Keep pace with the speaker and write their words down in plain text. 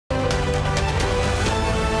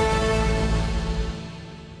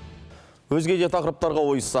Өзге де тақырыптарға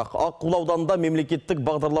ойыссақ, Аққулы ауданында мемлекеттік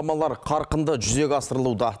бағдарламалар қарқынды жүзеге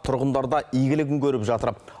асырылуда. Тұрғындарда игілігін көріп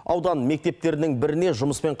жатыр. Аудан мектептерінің біріне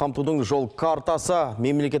Жұмыспен қамтудың жол картасы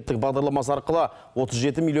мемлекеттік бағдарламасы арқылы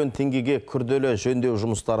 37 миллион теңгеге күрделі жөндеу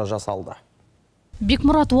жұмыстары жасалды.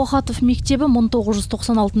 Бекмұрат Уахатов мектебі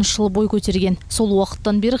 1996 жылы бой көтерген. Сол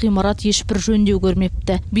уақыттан бері ғимарат ешбір жөндеу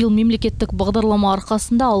көрмепті. Биыл мемлекеттік бағдарлама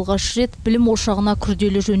арқасында алғаш рет білім ошағына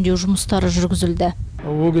күрделі жөндеу жұмыстары жүргізілді.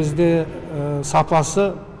 Ол кезде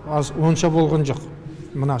сапасы онша болған жоқ.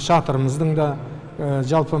 Мына шатырымыздың да,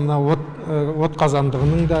 жалпы мына от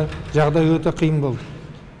қазандығының да жағдай өте қиын болды.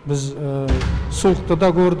 Біз суықты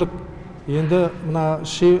да көрдік. Енді мына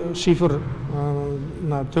шифр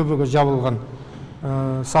төбеге жабылған.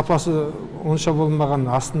 Сапасы онша болмаған,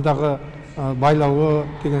 астындағы байлауы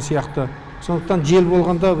деген сияқты. Сондықтан жел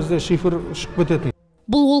болғанда бізде шифр ұшып кететін.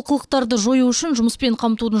 Бұл олқылықтарды жою үшін Жұмыспен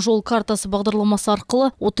қамтудың жол картасы бағдарламасы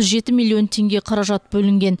арқылы 37 миллион теңге қаражат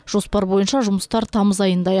бөлінген. Жоспар бойынша жұмыстар тамыз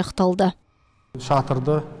айында аяқталды.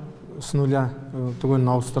 Шатырды с нуля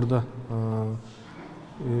түгелін ауыстырды.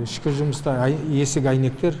 Ішкі жұмыста есік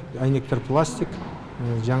әйнектер пластик,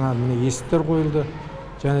 жаңа есіктер қойылды.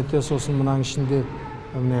 Және де сосын мұның ішінде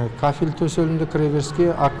кафель төселінді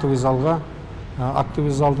кіреберіске, актовый залға,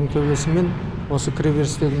 актовый залдың төбесімен осы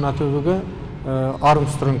кіреберістегі мына төбеге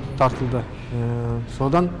армстронг тартылды.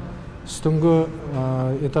 Содан үстіңгі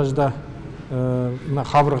этажда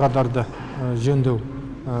қабырғаларды жөндеу,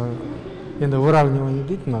 енді выравнивание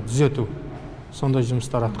дейді, түзету. Сондай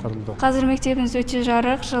жұмыстар атқарылды. Қазір мектебіміз өте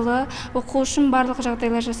жарық, жылы, оқу үшін барлық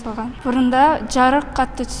жағдайлар жасалған. Бұрында жарық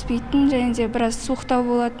қатты түспейтін, және де біраз суықтау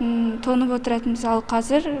болатын, тонып отыратынбыз, ал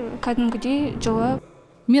қазір кәдімгідей жылы.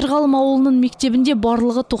 Мерғалым ауылының мектебінде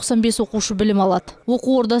барлығы 95 оқушы білім алады.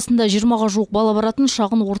 Оқу ордасында 20-ға жуық бала баратын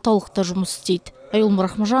шағын орталықта жұмыс істейді. Айгүл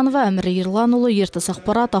Мұрахмажанова, Әмір Ерланұлы, ERTIS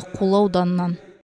ақпарат, Аққулы ауданынан.